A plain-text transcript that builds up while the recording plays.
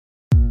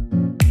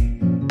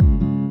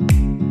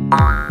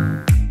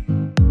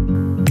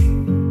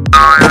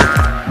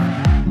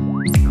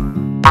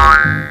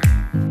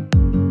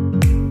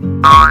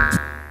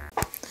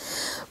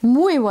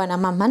buenas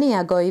más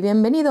maníacos y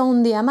bienvenidos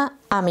un día más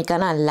a mi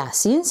canal La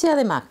Ciencia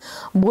de Mac.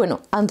 Bueno,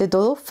 ante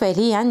todo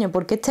feliz año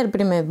porque este es el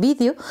primer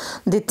vídeo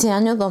de este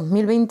año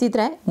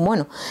 2023,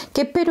 bueno,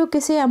 que espero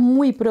que sea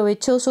muy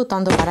provechoso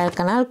tanto para el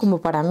canal como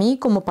para mí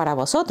como para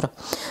vosotros.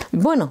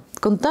 Bueno,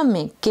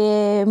 contadme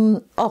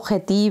qué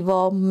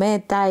objetivos,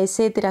 metas,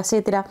 etcétera,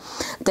 etcétera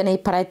tenéis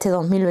para este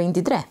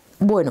 2023.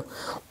 Bueno,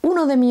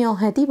 uno de mis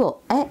objetivos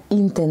es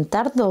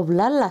intentar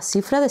doblar la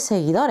cifra de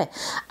seguidores,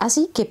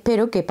 así que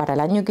espero que para el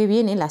año que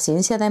viene la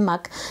ciencia de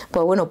Mac,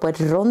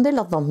 pues ronde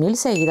los 2000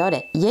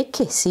 seguidores. Y es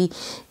que sí,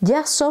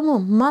 ya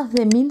somos más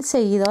de 1000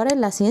 seguidores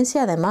en la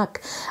ciencia de Mac,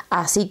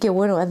 así que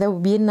bueno, es de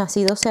bien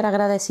nacido ser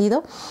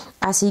agradecido.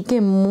 Así que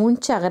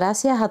muchas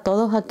gracias a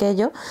todos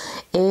aquellos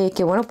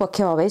que bueno, pues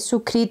que os habéis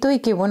suscrito y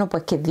que bueno,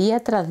 pues que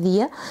día tras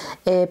día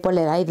pues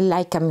le dais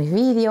like a mis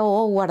vídeos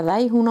o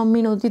guardáis unos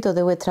minutitos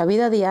de vuestra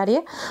vida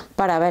diaria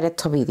para ver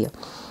estos vídeos.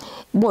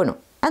 Bueno,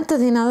 antes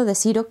de nada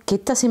deciros que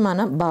esta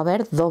semana va a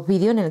haber dos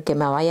vídeos en el que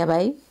me vais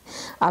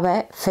a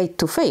ver face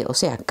to face, o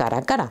sea, cara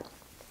a cara.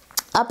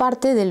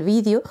 Aparte del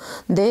vídeo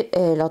de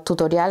los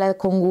tutoriales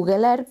con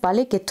Google Earth,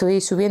 ¿vale? Que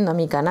estoy subiendo a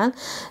mi canal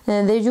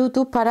de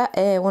YouTube para,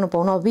 bueno, pues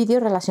unos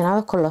vídeos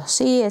relacionados con los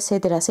sí,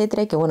 etcétera,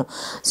 etcétera. Y que bueno,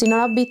 si no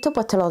lo has visto,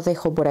 pues te los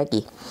dejo por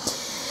aquí.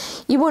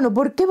 Y bueno,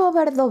 ¿por qué va a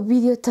haber dos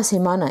vídeos esta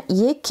semana?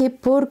 Y es que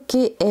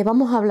porque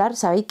vamos a hablar,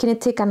 sabéis que en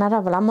este canal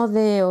hablamos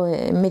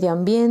de medio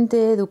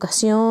ambiente,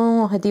 educación,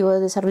 objetivos de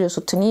desarrollo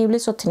sostenible,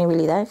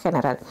 sostenibilidad en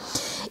general.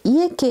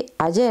 Y es que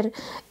ayer,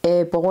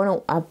 pues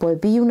bueno,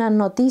 pues vi unas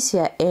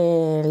noticias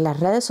en las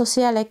redes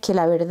sociales que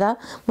la verdad,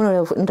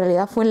 bueno, en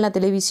realidad fue en la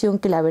televisión,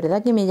 que la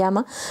verdad que me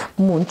llama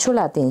mucho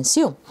la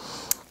atención.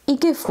 ¿Y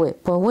qué fue?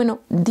 Pues bueno,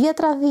 día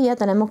tras día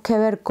tenemos que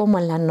ver cómo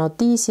en las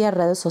noticias,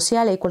 redes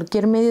sociales y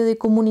cualquier medio de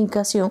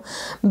comunicación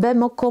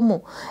vemos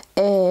cómo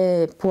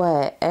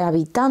pues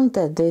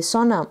habitantes de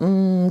zonas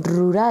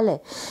rurales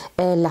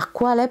en las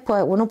cuales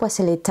pues bueno, pues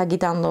se les está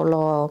quitando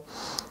los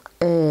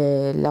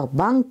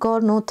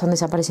bancos, ¿no? Están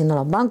desapareciendo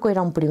los bancos,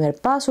 era un primer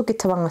paso que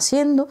estaban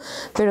haciendo,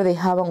 pero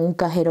dejaban un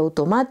cajero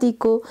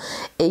automático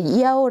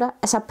y ahora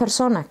esas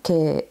personas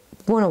que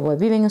bueno, pues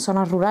viven en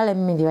zonas rurales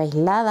medio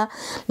aisladas,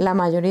 la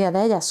mayoría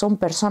de ellas son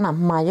personas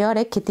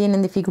mayores que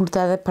tienen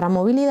dificultades para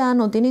movilidad,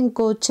 no tienen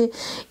coche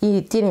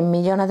y tienen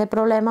millones de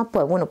problemas.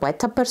 Pues bueno, pues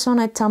estas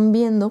personas están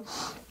viendo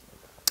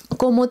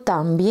cómo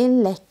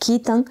también les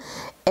quitan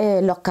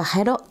los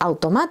cajeros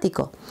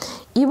automáticos.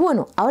 Y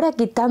bueno, ahora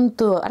que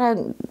tanto...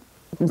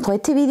 Pues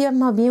este vídeo es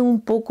más bien un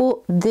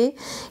poco de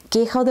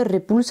queja o de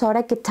repulso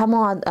ahora que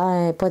estamos,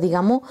 pues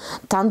digamos,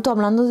 tanto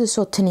hablando de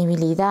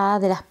sostenibilidad,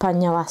 de la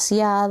España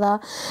vaciada,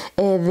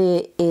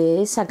 de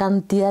esa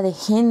cantidad de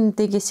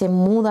gente que se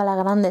muda a las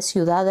grandes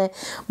ciudades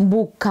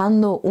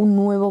buscando un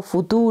nuevo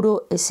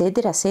futuro,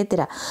 etcétera,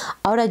 etcétera.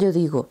 Ahora yo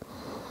digo,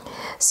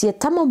 si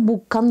estamos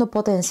buscando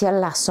potenciar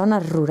las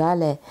zonas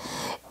rurales,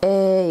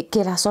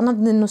 que las zonas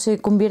no se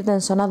conviertan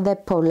en zonas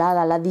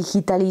despobladas, la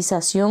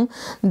digitalización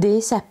de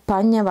esa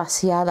España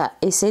vaciada,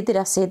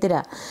 etcétera,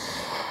 etcétera,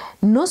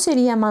 ¿no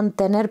sería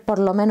mantener por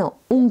lo menos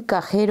un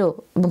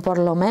cajero,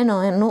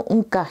 ¿no?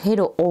 Un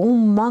cajero o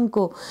un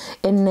banco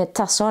en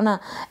estas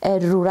zonas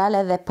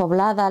rurales,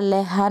 despobladas,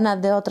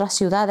 lejanas de otras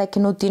ciudades que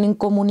no tienen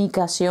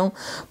comunicación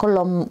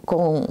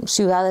con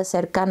ciudades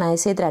cercanas,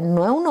 etcétera?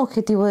 ¿No es un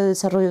objetivo de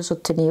desarrollo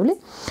sostenible?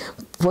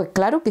 Pues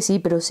claro que sí,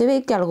 pero se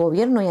ve que al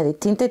gobierno y a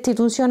distintas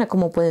instituciones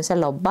como pueden ser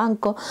los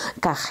bancos,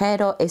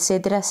 cajeros,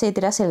 etcétera,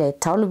 etcétera, se les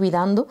está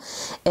olvidando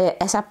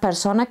esas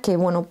personas que,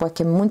 bueno, pues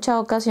que en muchas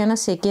ocasiones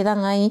se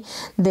quedan ahí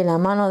de la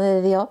mano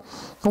de Dios,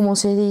 como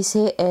se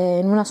dice,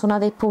 en una zona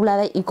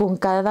despoblada y con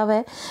cada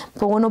vez,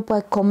 pues bueno,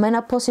 pues con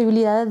menos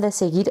posibilidades de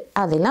seguir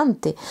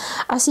adelante.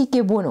 Así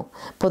que bueno,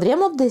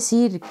 ¿podríamos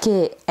decir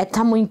que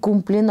estamos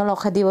incumpliendo los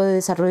objetivos de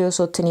desarrollo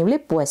sostenible?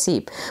 Pues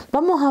sí.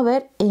 Vamos a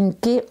ver en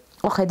qué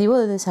objetivo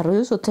de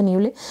desarrollo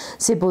sostenible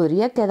se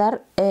podría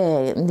quedar,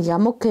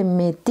 digamos que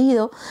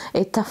metido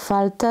esta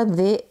falta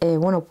de,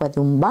 bueno, pues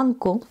de un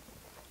banco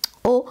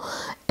o,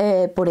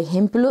 por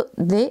ejemplo,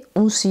 de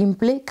un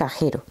simple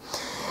cajero.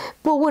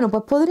 Pues bueno,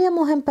 pues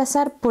podríamos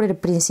empezar por el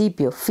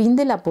principio, fin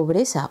de la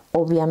pobreza.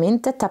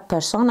 Obviamente estas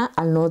personas,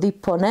 al no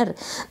disponer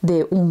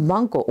de un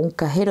banco, un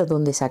cajero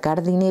donde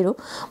sacar dinero,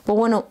 pues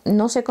bueno,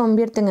 no se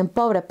convierten en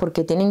pobres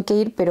porque tienen que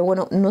ir, pero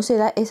bueno, no se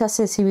da esa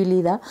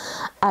accesibilidad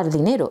al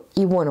dinero.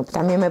 Y bueno,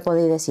 también me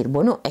podéis decir,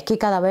 bueno, es que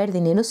cada vez el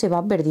dinero se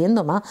va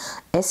perdiendo más,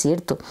 es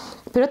cierto.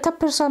 Pero estas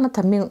personas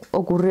también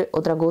ocurre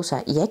otra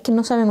cosa, y es que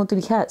no saben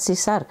utilizar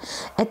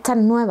estas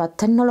nuevas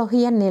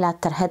tecnologías, ni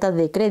las tarjetas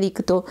de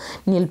crédito,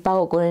 ni el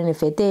pago con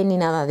NFT, ni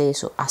nada de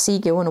eso.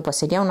 Así que bueno, pues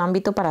sería un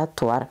ámbito para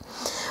actuar.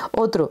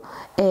 Otro,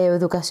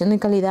 educación de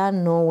calidad,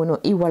 no, bueno,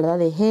 igualdad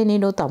de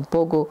género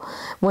tampoco,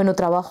 bueno,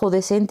 trabajo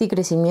decente y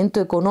crecimiento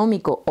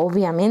económico,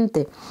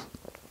 obviamente.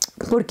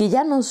 Porque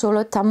ya no solo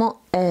estamos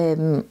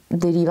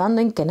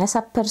derivando en que en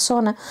esas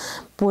personas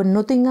pues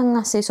no tengan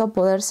acceso a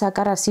poder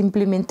sacar a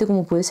simplemente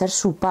como puede ser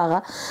su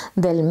paga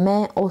del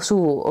mes o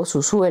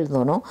su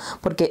sueldo, ¿no?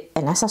 Porque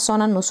en esas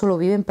zonas no solo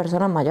viven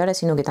personas mayores,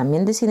 sino que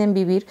también deciden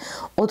vivir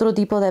otro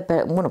tipo de,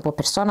 pues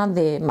personas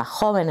más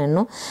jóvenes,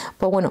 ¿no?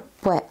 Pues bueno,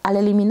 pues al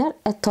eliminar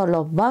estos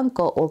los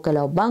bancos, o que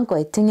los bancos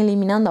estén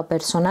eliminando a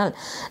personal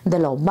de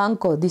los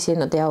bancos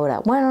diciéndote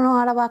ahora, bueno, no,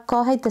 ahora vas,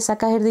 coges y te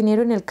sacas el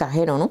dinero en el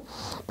cajero, ¿no?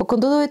 Pues con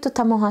todo esto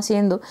estamos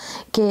haciendo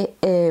que,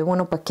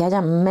 bueno, pues que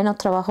haya menos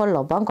trabajo en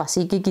los bancos,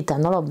 así que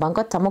quitando los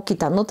bancos estamos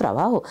quitando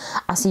trabajo,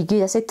 así que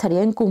ya se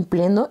estaría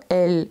incumpliendo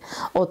el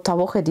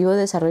 8º objetivo de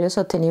desarrollo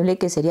sostenible,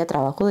 que sería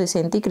trabajo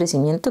decente y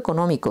crecimiento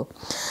económico.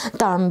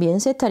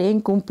 También se estaría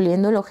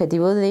incumpliendo el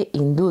objetivo de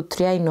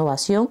industria,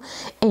 innovación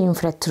e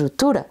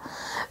infraestructura.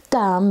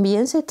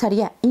 También se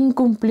estaría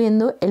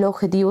incumpliendo el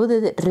objetivo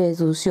de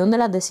reducción de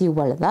las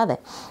desigualdades.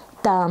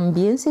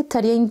 También se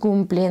estaría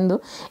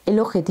incumpliendo el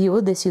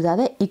objetivo de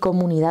ciudades y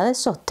comunidades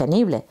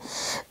sostenibles.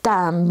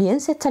 También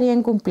se estaría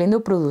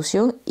incumpliendo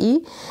producción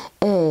y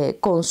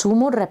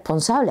consumo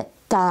responsable.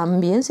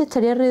 También se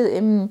estaría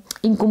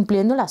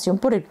incumpliendo la acción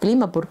por el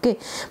clima. ¿Por qué?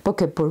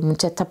 Porque por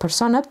muchas de estas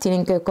personas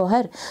tienen que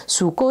coger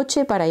su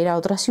coche para ir a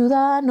otra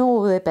ciudad, ¿no?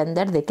 O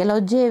depender de que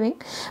los lleven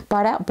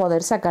para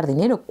poder sacar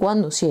dinero.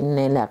 Cuando si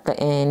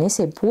en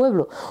ese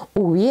pueblo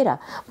hubiera,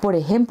 por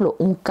ejemplo,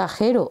 un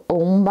cajero o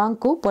un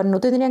banco, pues no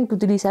tendrían que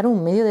utilizar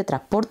un medio de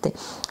transporte.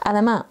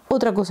 Además,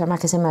 otra cosa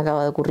más que se me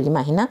acaba de ocurrir,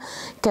 imaginad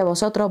que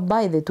vosotros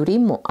vais de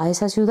turismo a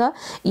esa ciudad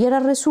y ahora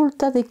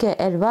resulta de que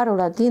el bar o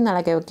la tienda a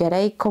la que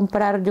queréis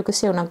comprar, yo que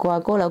sé, una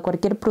Coca-Cola o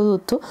cualquier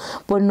producto,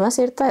 pues no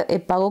acepta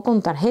el pago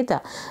con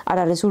tarjeta.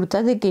 Ahora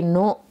resulta de que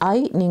no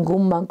hay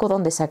ningún banco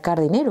donde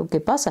sacar dinero. ¿Qué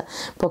pasa?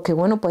 Pues que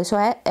bueno, pues eso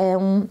es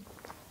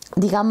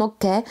digamos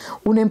que es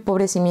un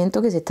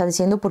empobrecimiento que se está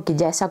diciendo, porque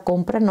ya esa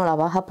compra no la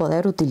vas a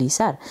poder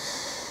utilizar.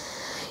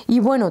 Y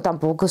bueno,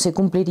 tampoco se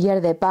cumpliría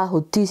el de paz,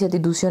 justicia,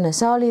 instituciones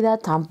sólidas,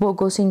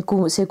 tampoco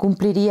se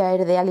cumpliría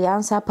el de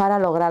alianzas para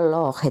lograr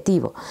los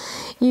objetivos.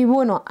 Y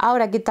bueno,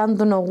 ahora que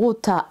tanto nos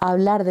gusta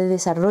hablar de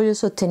desarrollo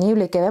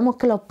sostenible, que vemos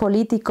que los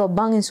políticos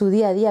van en su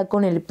día a día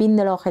con el pin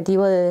de los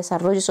objetivos de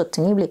desarrollo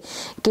sostenible,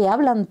 que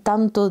hablan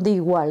tanto de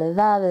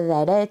igualdad, de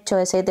derechos,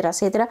 etcétera,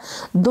 etcétera,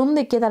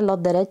 ¿dónde quedan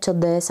los derechos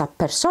de esas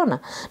personas?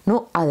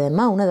 ¿No?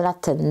 Además, una de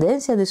las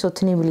tendencias de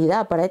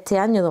sostenibilidad para este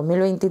año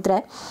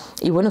 2023,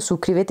 y bueno,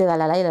 suscríbete,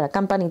 dale a like, a la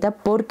campanita,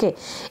 porque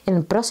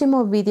en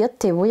próximos vídeos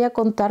te voy a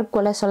contar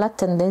cuáles son las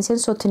tendencias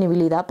en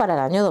sostenibilidad para el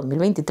año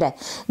 2023.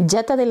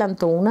 Ya te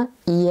adelanto una,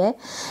 y es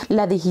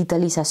la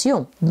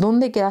digitalización.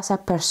 ¿Dónde quedan esas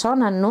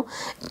personas, no?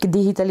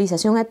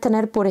 Digitalización es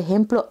tener, por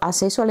ejemplo,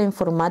 acceso a la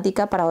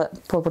informática para,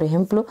 por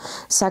ejemplo,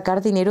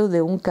 sacar dinero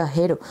de un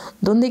cajero.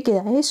 ¿Dónde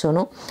queda eso,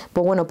 no?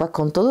 Pues bueno, pues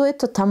con todo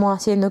esto estamos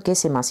haciendo que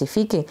se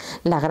masifiquen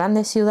las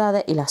grandes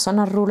ciudades y las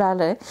zonas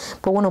rurales.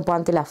 Pues bueno, pues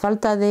ante la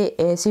falta de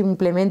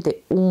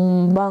simplemente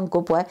un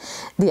banco, pues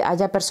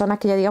haya personas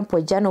que ya digan,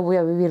 pues ya no voy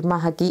a vivir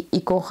más aquí,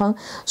 y cojan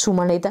su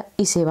maleta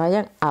y se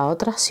vayan a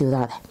otras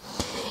ciudades.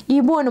 Y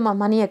bueno, más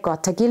maníacos,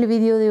 hasta aquí el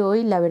vídeo de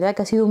hoy. La verdad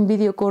que ha sido un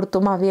vídeo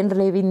corto, más bien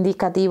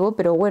reivindicativo,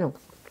 pero bueno,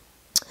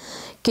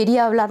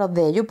 quería hablaros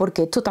de ello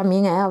porque esto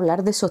también es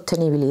hablar de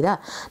sostenibilidad.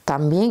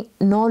 También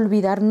no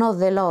olvidarnos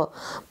de los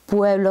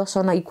pueblos,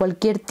 zonas y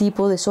cualquier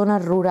tipo de zona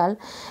rural,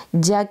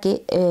 ya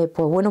que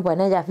pues bueno, pues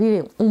en ellas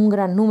viven un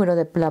gran número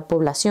de la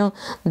población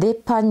de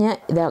España,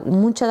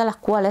 muchas de las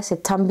cuales se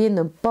están viendo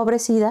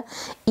empobrecidas,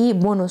 y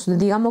bueno,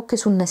 digamos que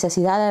sus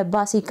necesidades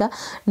básicas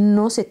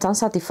no se están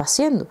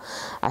satisfaciendo.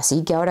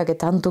 Así que ahora que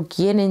tanto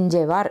quieren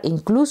llevar,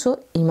 incluso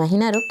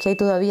imaginaros que hay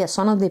todavía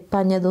zonas de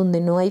España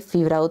donde no hay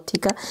fibra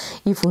óptica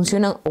y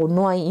funcionan, o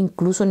no hay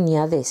incluso ni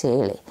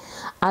ADSL.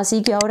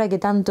 Así que ahora que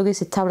tanto que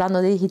se está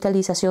hablando de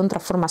digitalización,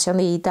 transformación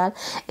digital,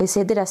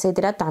 etcétera,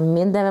 etcétera,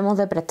 también debemos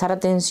de prestar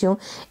atención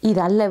y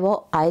darle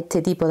voz a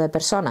este tipo de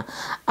personas.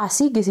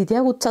 Así que si te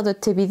ha gustado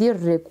este vídeo,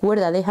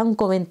 recuerda, deja un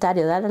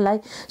comentario, dale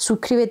like,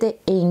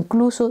 suscríbete, e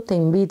incluso te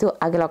invito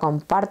a que lo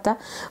compartas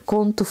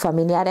con tus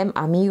familiares,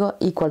 amigos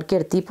y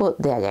cualquier tipo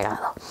de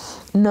allegado.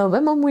 Nos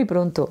vemos muy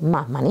pronto,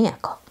 más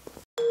maníacos.